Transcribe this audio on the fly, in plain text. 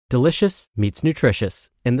Delicious meets nutritious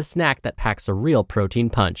in the snack that packs a real protein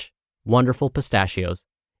punch. Wonderful Pistachios.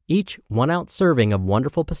 Each 1-ounce serving of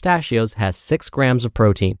Wonderful Pistachios has 6 grams of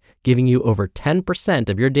protein, giving you over 10%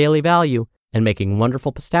 of your daily value and making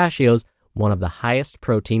Wonderful Pistachios one of the highest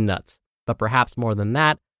protein nuts. But perhaps more than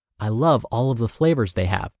that, I love all of the flavors they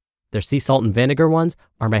have. Their sea salt and vinegar ones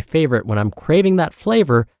are my favorite when I'm craving that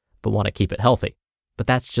flavor but want to keep it healthy. But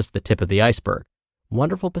that's just the tip of the iceberg.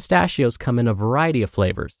 Wonderful Pistachios come in a variety of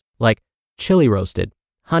flavors, like chili roasted,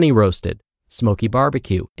 honey roasted, smoky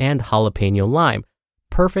barbecue, and jalapeno lime,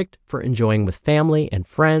 perfect for enjoying with family and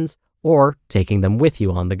friends or taking them with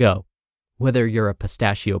you on the go. Whether you're a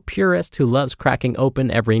pistachio purist who loves cracking open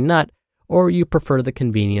every nut, or you prefer the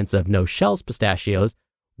convenience of no-shells pistachios,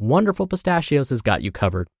 Wonderful Pistachios has got you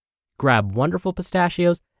covered. Grab Wonderful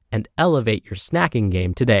Pistachios and elevate your snacking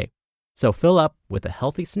game today. So fill up with a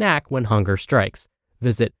healthy snack when hunger strikes.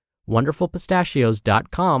 Visit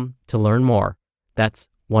wonderfulpistachios.com to learn more. That's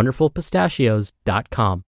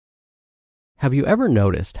wonderfulpistachios.com. Have you ever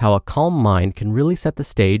noticed how a calm mind can really set the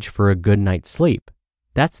stage for a good night's sleep?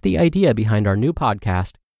 That's the idea behind our new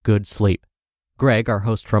podcast, Good Sleep. Greg, our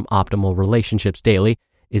host from Optimal Relationships Daily,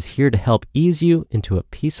 is here to help ease you into a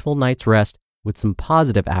peaceful night's rest with some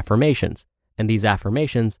positive affirmations. And these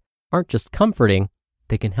affirmations aren't just comforting,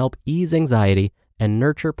 they can help ease anxiety and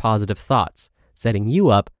nurture positive thoughts, setting you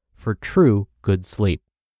up for true good sleep.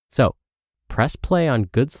 So, press play on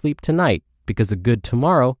Good Sleep tonight because a good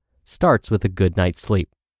tomorrow starts with a good night's sleep.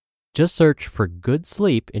 Just search for Good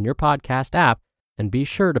Sleep in your podcast app and be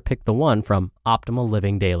sure to pick the one from Optimal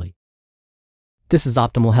Living Daily. This is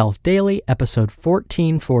Optimal Health Daily, episode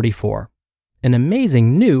 1444. An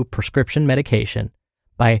amazing new prescription medication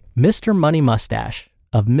by Mr. Money Mustache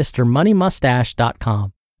of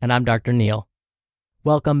MrMoneyMustache.com. And I'm Dr. Neil.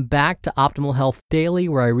 Welcome back to Optimal Health Daily,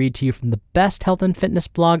 where I read to you from the best health and fitness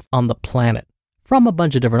blogs on the planet, from a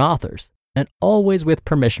bunch of different authors, and always with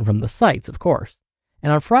permission from the sites, of course.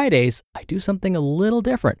 And on Fridays, I do something a little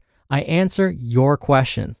different. I answer your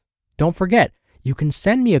questions. Don't forget, you can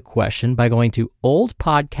send me a question by going to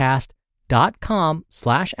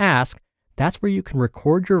oldpodcast.com/ask. That's where you can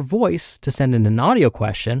record your voice to send in an audio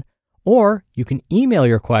question, or you can email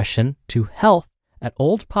your question to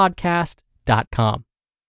health@oldpodcast.com.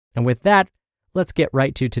 And with that, let's get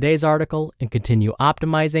right to today's article and continue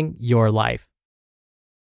optimizing your life.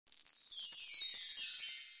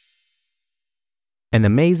 An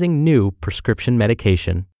amazing new prescription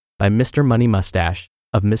medication by Mr. Money Mustache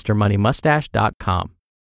of MrMoneyMustache.com.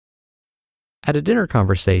 At a dinner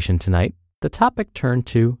conversation tonight, the topic turned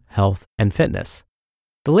to health and fitness.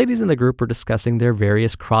 The ladies in the group were discussing their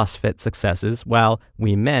various CrossFit successes, while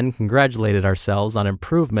we men congratulated ourselves on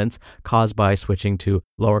improvements caused by switching to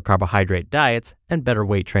lower carbohydrate diets and better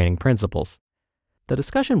weight training principles. The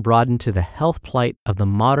discussion broadened to the health plight of the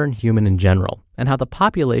modern human in general, and how the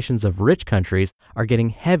populations of rich countries are getting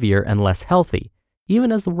heavier and less healthy,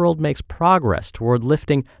 even as the world makes progress toward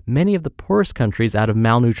lifting many of the poorest countries out of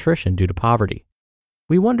malnutrition due to poverty.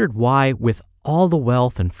 We wondered why, with all the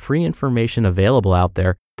wealth and free information available out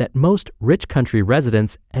there, that most rich country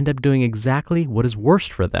residents end up doing exactly what is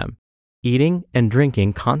worst for them, eating and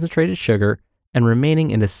drinking concentrated sugar and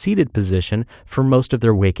remaining in a seated position for most of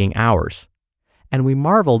their waking hours. And we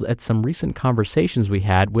marveled at some recent conversations we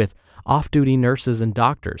had with off-duty nurses and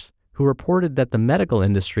doctors who reported that the medical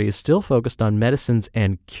industry is still focused on medicines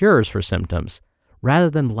and cures for symptoms,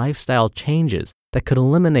 rather than lifestyle changes that could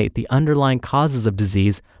eliminate the underlying causes of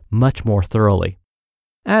disease much more thoroughly.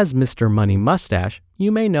 As Mr. Money Mustache,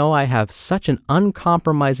 you may know I have such an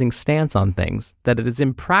uncompromising stance on things that it is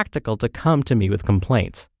impractical to come to me with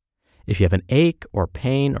complaints. If you have an ache or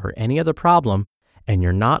pain or any other problem, and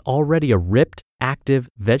you're not already a ripped, active,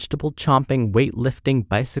 vegetable-chomping, weightlifting,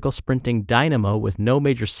 bicycle-sprinting dynamo with no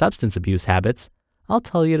major substance abuse habits, I'll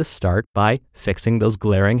tell you to start by fixing those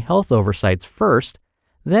glaring health oversights first,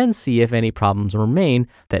 then see if any problems remain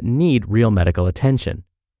that need real medical attention.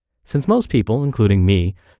 Since most people, including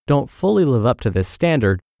me, don't fully live up to this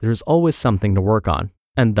standard, there's always something to work on,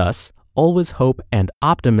 and thus, always hope and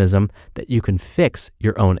optimism that you can fix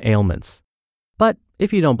your own ailments. But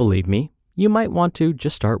if you don't believe me, you might want to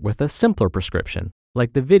just start with a simpler prescription,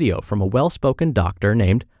 like the video from a well-spoken doctor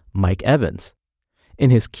named Mike Evans.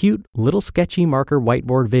 In his cute, little sketchy marker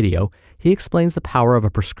whiteboard video, he explains the power of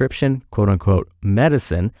a prescription, quote-unquote,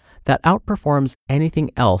 medicine that outperforms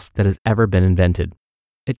anything else that has ever been invented.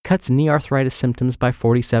 It cuts knee arthritis symptoms by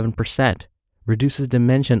 47%, reduces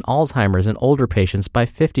dementia and Alzheimer's in older patients by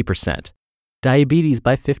 50%, diabetes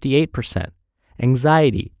by 58%,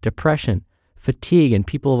 anxiety, depression, fatigue in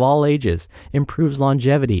people of all ages, improves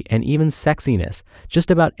longevity and even sexiness,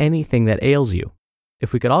 just about anything that ails you.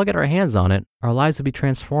 If we could all get our hands on it, our lives would be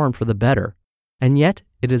transformed for the better. And yet,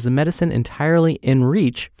 it is a medicine entirely in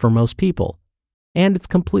reach for most people. And it's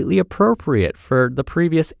completely appropriate for the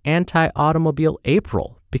previous anti-automobile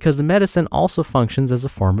April, because the medicine also functions as a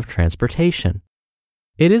form of transportation.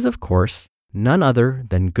 It is, of course, none other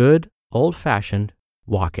than good, old-fashioned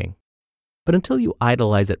walking. But until you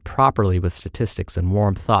idolize it properly with statistics and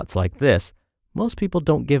warm thoughts like this, most people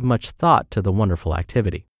don't give much thought to the wonderful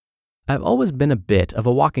activity. I've always been a bit of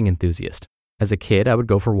a walking enthusiast. As a kid, I would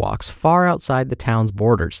go for walks far outside the town's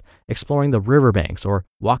borders, exploring the riverbanks or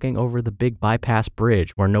walking over the big bypass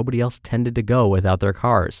bridge where nobody else tended to go without their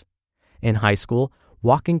cars. In high school,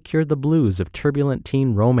 walking cured the blues of turbulent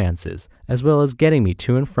teen romances, as well as getting me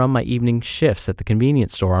to and from my evening shifts at the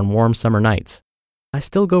convenience store on warm summer nights. I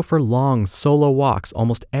still go for long, solo walks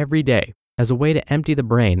almost every day as a way to empty the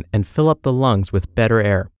brain and fill up the lungs with better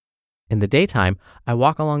air. In the daytime, I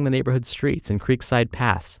walk along the neighborhood streets and creekside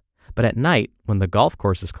paths. But at night, when the golf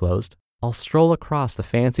course is closed, I'll stroll across the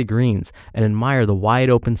fancy greens and admire the wide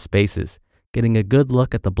open spaces, getting a good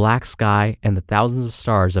look at the black sky and the thousands of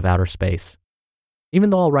stars of outer space. Even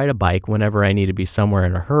though I'll ride a bike whenever I need to be somewhere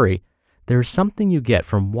in a hurry, there is something you get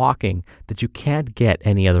from walking that you can't get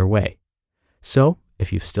any other way. So,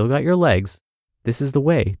 if you've still got your legs, this is the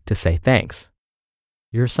way to say thanks.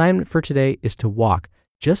 Your assignment for today is to walk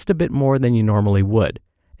just a bit more than you normally would,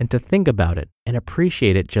 and to think about it and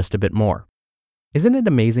appreciate it just a bit more. Isn't it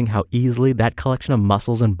amazing how easily that collection of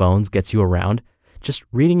muscles and bones gets you around, just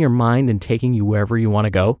reading your mind and taking you wherever you want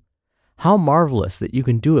to go? How marvelous that you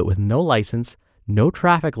can do it with no license, no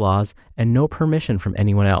traffic laws, and no permission from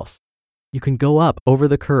anyone else. You can go up over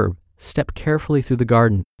the curb, step carefully through the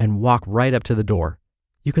garden, and walk right up to the door.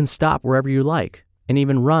 You can stop wherever you like, and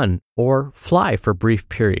even run or fly for brief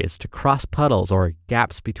periods to cross puddles or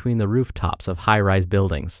gaps between the rooftops of high-rise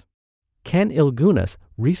buildings. Ken Ilgunas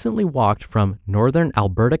recently walked from northern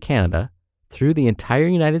Alberta, Canada, through the entire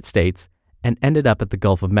United States and ended up at the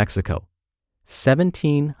Gulf of Mexico.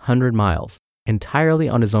 1,700 miles, entirely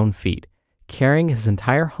on his own feet, carrying his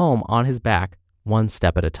entire home on his back, one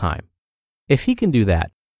step at a time. If he can do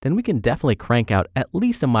that, then we can definitely crank out at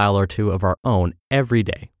least a mile or two of our own every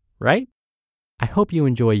day, right? I hope you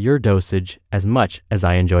enjoy your dosage as much as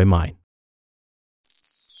I enjoy mine.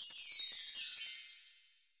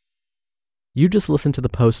 You just listened to the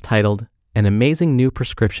post titled, An Amazing New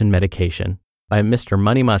Prescription Medication by Mr.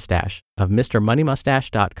 Money Mustache of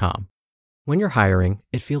MrMoneyMustache.com. When you're hiring,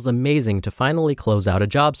 it feels amazing to finally close out a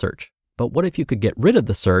job search. But what if you could get rid of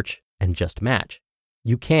the search and just match?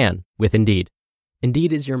 You can with Indeed.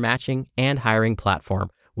 Indeed is your matching and hiring platform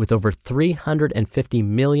with over 350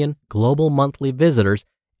 million global monthly visitors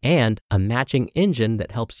and a matching engine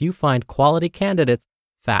that helps you find quality candidates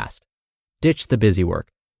fast. Ditch the busy work.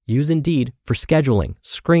 Use Indeed for scheduling,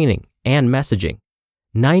 screening, and messaging.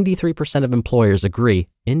 93% of employers agree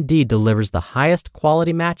Indeed delivers the highest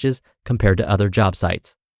quality matches compared to other job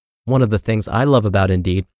sites. One of the things I love about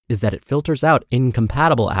Indeed is that it filters out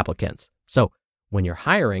incompatible applicants. So when you're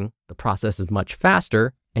hiring, the process is much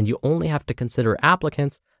faster and you only have to consider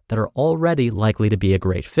applicants that are already likely to be a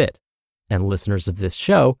great fit. And listeners of this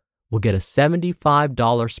show will get a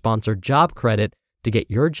 $75 sponsored job credit to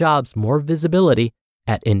get your jobs more visibility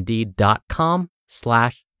at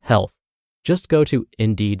Indeed.com/health. Just go to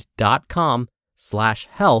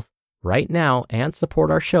Indeed.com/health right now and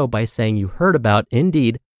support our show by saying you heard about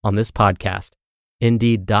Indeed on this podcast.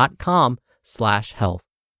 Indeed.com/health.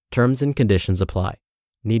 Terms and conditions apply.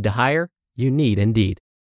 Need to hire? You need Indeed.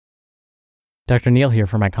 Dr. Neal here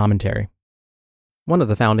for my commentary. One of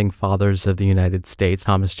the founding fathers of the United States,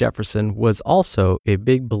 Thomas Jefferson, was also a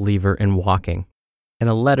big believer in walking. In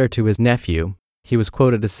a letter to his nephew, he was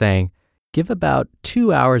quoted as saying, "Give about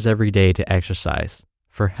 2 hours every day to exercise,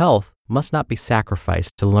 for health must not be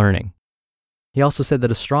sacrificed to learning." He also said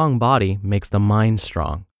that a strong body makes the mind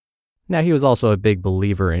strong. Now, he was also a big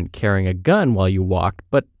believer in carrying a gun while you walked,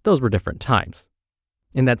 but those were different times.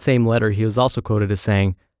 In that same letter, he was also quoted as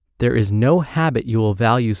saying, "There is no habit you will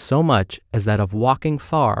value so much as that of walking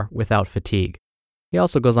far without fatigue." He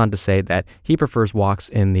also goes on to say that he prefers walks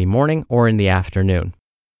in the morning or in the afternoon.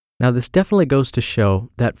 Now, this definitely goes to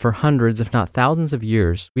show that for hundreds, if not thousands of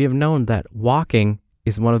years, we have known that walking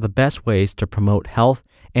is one of the best ways to promote health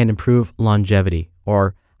and improve longevity,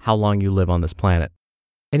 or how long you live on this planet.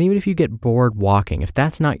 And even if you get bored walking, if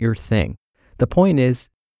that's not your thing, the point is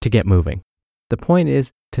to get moving. The point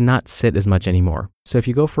is to not sit as much anymore. So if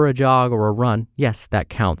you go for a jog or a run, yes, that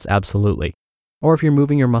counts, absolutely. Or if you're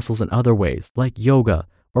moving your muscles in other ways, like yoga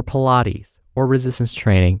or Pilates, or resistance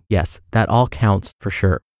training, yes, that all counts for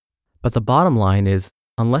sure. But the bottom line is,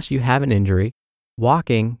 unless you have an injury,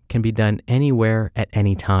 walking can be done anywhere at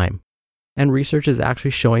any time. And research is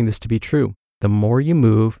actually showing this to be true. The more you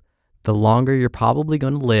move, the longer you're probably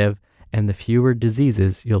going to live and the fewer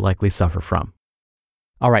diseases you'll likely suffer from.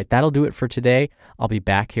 All right, that'll do it for today. I'll be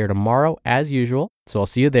back here tomorrow as usual, so I'll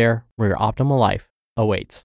see you there where your optimal life awaits.